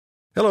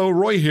Hello,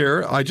 Roy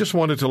here. I just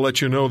wanted to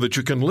let you know that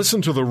you can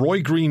listen to The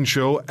Roy Green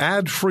Show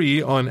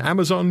ad-free on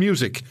Amazon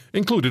Music,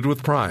 included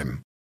with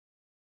Prime.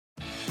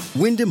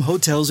 Wyndham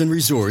Hotels and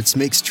Resorts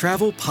makes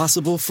travel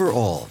possible for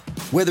all.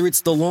 Whether it's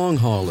the long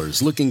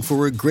haulers looking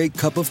for a great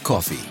cup of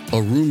coffee,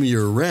 a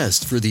roomier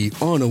rest for the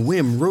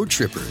on-a-whim road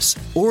trippers,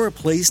 or a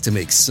place to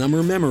make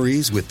summer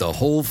memories with the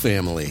whole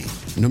family.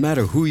 No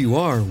matter who you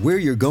are, where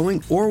you're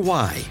going, or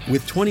why,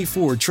 with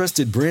 24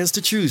 trusted brands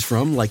to choose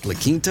from like La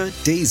Quinta,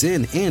 Days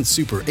Inn, and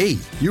Super 8,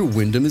 your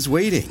Wyndham is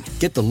waiting.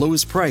 Get the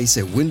lowest price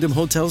at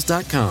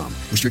WyndhamHotels.com.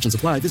 Restrictions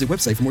apply. Visit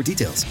website for more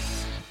details.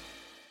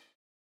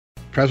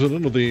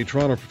 President of the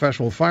Toronto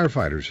Professional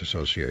Firefighters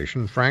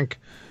Association, Frank,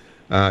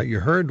 you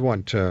heard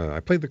what I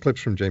played the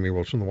clips from Jamie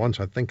Wilson, the ones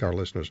I think our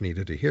listeners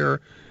needed to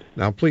hear.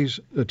 Now, please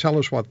tell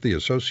us what the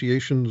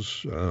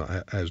association's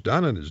has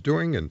done and is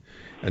doing,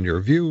 and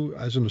your view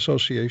as an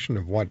association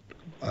of what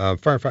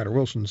Firefighter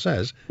Wilson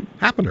says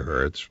happened to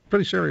her. It's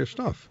pretty serious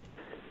stuff.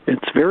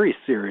 It's very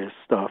serious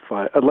stuff.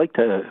 I'd like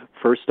to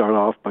first start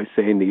off by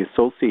saying the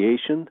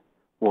association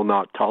will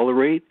not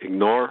tolerate,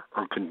 ignore,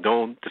 or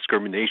condone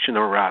discrimination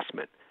or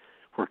harassment.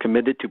 We're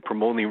committed to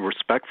promoting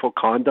respectful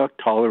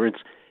conduct, tolerance,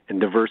 and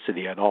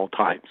diversity at all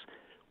times.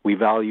 We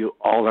value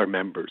all our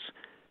members,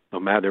 no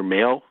matter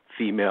male,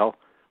 female,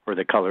 or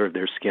the color of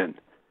their skin.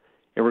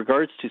 In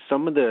regards to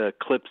some of the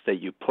clips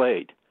that you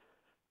played,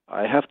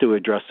 I have to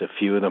address a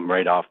few of them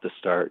right off the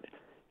start.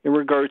 In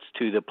regards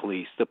to the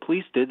police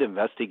did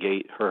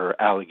investigate her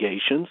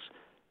allegations,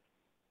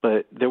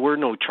 but there were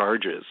no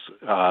charges.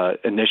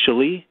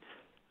 Initially,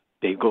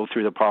 they go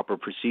through the proper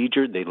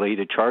procedure. They lay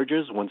the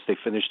charges. Once they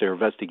finished their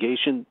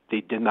investigation, they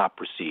did not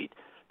proceed.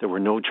 There were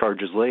no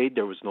charges laid.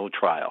 There was no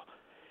trial.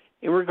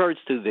 In regards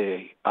to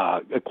the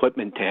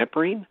equipment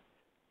tampering,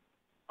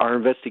 our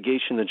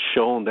investigation has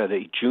shown that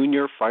a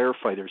junior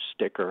firefighter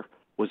sticker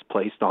was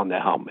placed on the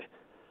helmet.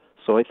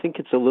 So I think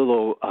it's a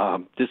little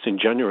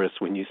disingenuous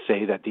when you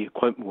say that the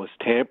equipment was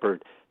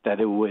tampered, that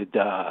it would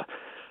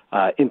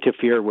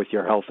interfere with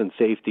your health and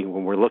safety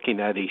when we're looking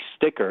at a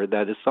sticker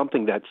that is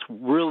something that's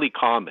really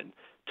common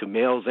to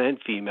males and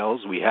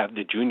females. We have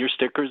the junior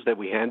stickers that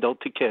we hand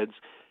out to kids,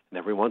 and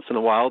every once in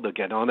a while they'll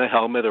get on a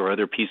helmet or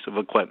other piece of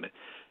equipment.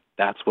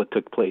 That's what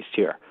took place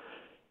here.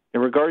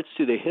 In regards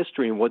to the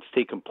history and what's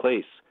taken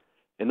place,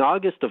 in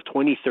August of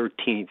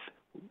 2013,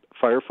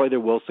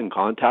 Firefighter Wilson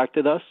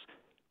contacted us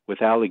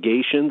with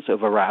allegations of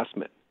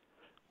harassment.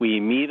 We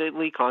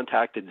immediately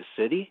contacted the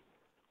city.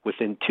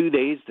 Within 2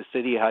 days, the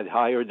city had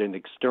hired an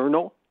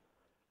external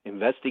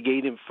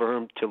investigative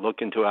firm to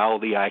look into all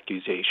the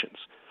accusations.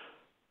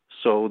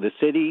 So the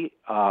city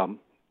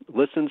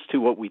listens to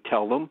what we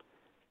tell them,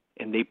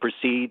 and they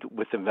proceed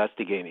with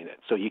investigating it.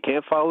 So you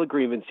can't file a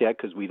grievance yet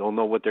because we don't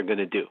know what they're going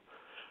to do.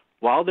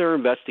 While they're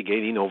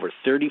investigating, over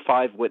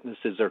 35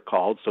 witnesses are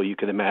called, so you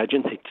can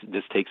imagine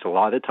this takes a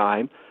lot of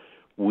time.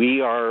 We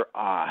are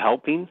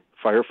helping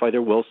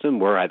Firefighter Wilson.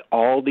 We're at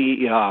all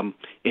the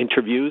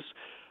interviews.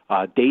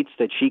 Dates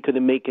that she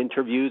couldn't make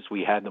interviews,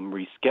 we had them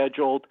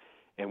rescheduled,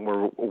 and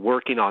we're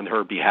working on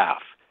her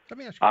behalf. Let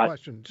me ask you a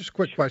question, just a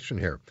quick question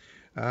here.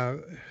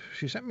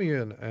 She sent me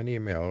an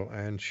email,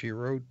 and she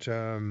wrote,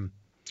 let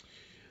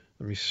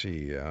me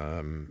see,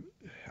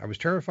 I was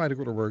terrified to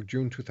go to work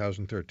June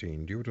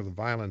 2013 due to the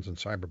violence and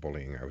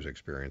cyberbullying I was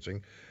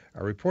experiencing. I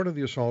reported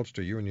the assaults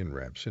to union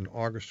reps in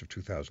August of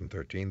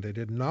 2013. They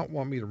did not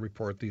want me to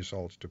report the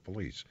assaults to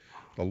police.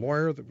 The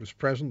lawyer that was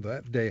present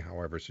that day,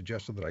 however,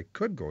 suggested that I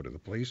could go to the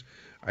police.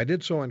 I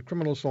did so, and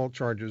criminal assault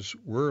charges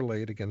were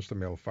laid against the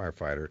male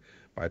firefighter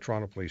by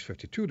Toronto Police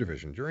 52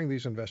 Division. During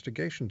these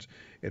investigations,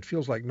 it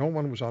feels like no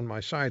one was on my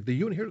side. The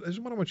union, this is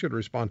what I want you to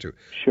respond to.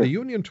 Sure. The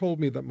union told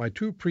me that my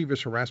 2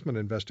 previous harassment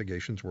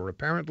investigations were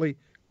apparently,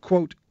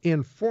 quote,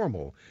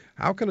 informal.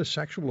 How can a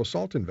sexual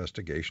assault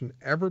investigation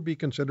ever be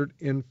considered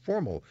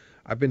informal?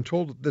 I've been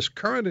told that this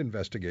current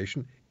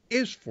investigation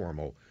is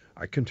formal.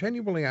 I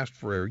continually asked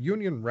for a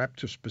union rep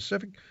to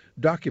specific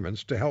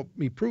documents to help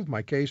me prove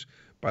my case,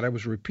 but I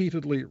was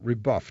repeatedly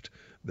rebuffed.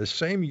 The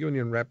same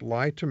union rep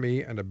lied to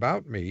me and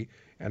about me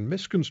and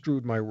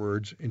misconstrued my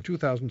words. In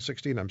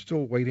 2016, I'm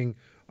still waiting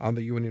on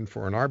the union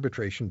for an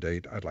arbitration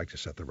date. I'd like to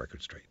set the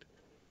record straight.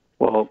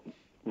 Well,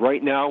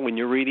 right now, when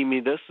you're reading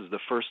me, this is the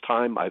first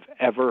time I've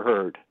ever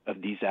heard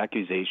of these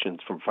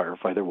accusations from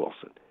Firefighter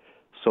Wilson.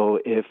 So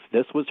if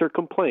this was her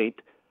complaint,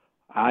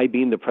 I,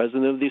 being the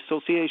president of the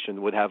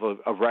association, would have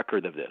a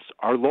record of this.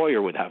 Our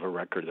lawyer would have a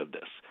record of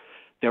this.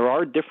 There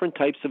are different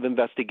types of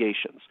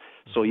investigations.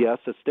 So yes,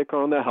 a sticker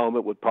on the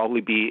helmet would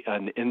probably be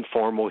an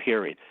informal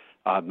hearing,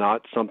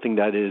 not something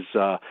that is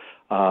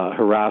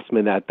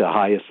harassment at the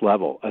highest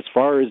level. As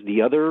far as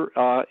the other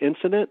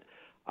incident,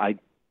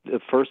 the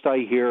first I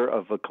hear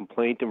of a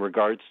complaint in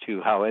regards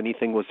to how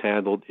anything was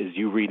handled is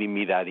you reading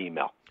me that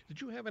email. Did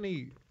you have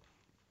any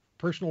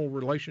personal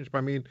relationship?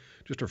 I mean,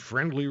 just a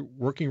friendly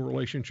working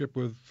relationship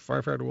with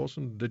Firefighter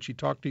Wilson? Did she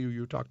talk to you?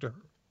 You talked to her?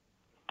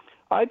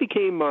 I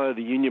became the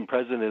union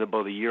president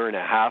about 1.5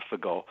 years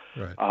ago.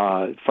 Right.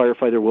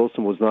 Firefighter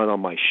Wilson was not on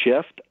my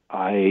shift.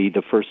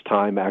 The first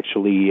time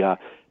actually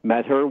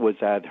met her, was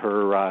at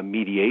her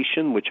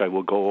mediation, which I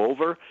will go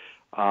over.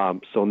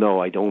 So no,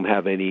 I don't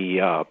have any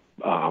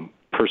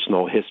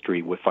personal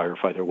history with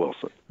firefighter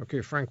Wilson.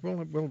 Okay, Frank,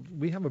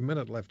 we have a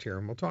minute left here,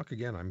 and we'll talk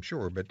again, I'm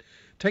sure. But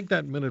take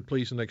that minute,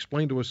 please, and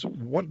explain to us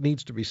what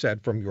needs to be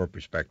said from your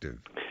perspective.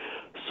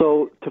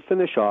 So to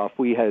finish off,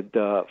 we had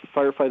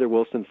firefighter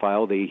Wilson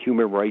filed a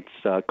human rights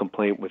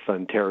complaint with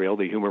Ontario,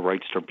 the Human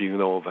Rights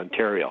Tribunal of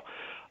Ontario.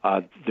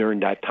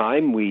 During that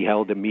time, we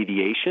held a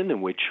mediation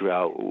in which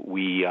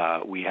we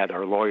had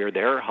our lawyer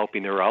there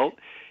helping her out,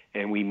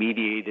 and we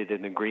mediated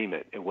an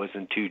agreement. It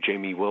wasn't to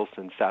Jamie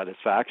Wilson's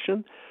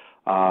satisfaction.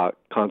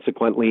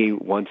 Consequently,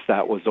 once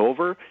that was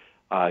over,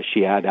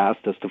 she had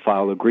asked us to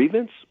file a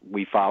grievance.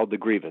 We filed the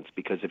grievance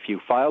because if you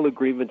file a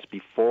grievance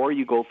before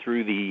you go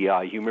through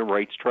the Human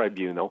Rights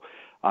Tribunal,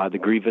 the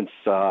grievance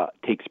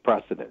takes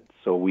precedence.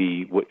 So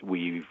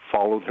we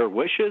followed her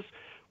wishes.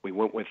 We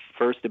went with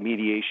first a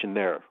mediation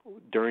there.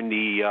 During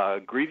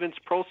the grievance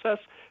process,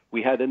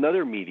 we had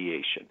another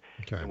mediation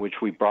in which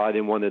we brought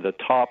in one of the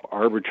top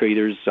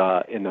arbitrators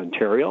in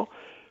Ontario.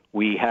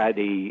 We had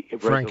a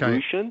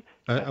resolution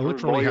that her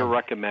lawyer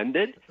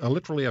recommended. I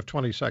literally have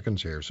 20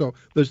 seconds here. So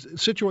the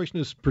situation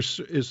is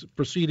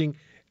proceeding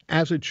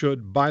as it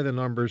should by the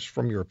numbers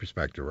from your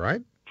perspective,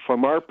 right?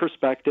 From our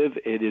perspective,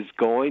 it is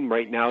going.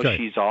 Right now,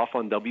 she's off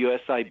on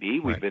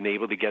WSIB. We've been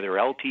able to get her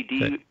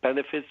LTD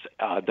benefits,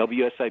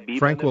 WSIB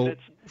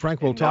benefits.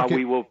 Frank, we'll talk. Now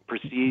we will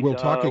proceed we'll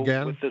talk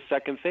again. with the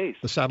second phase.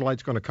 The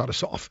satellite's going to cut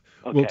us off.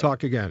 Okay. We'll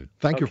talk again.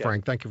 Thank you,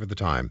 Frank. Thank you for the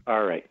time.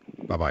 All right.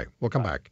 Bye-bye. We'll come back.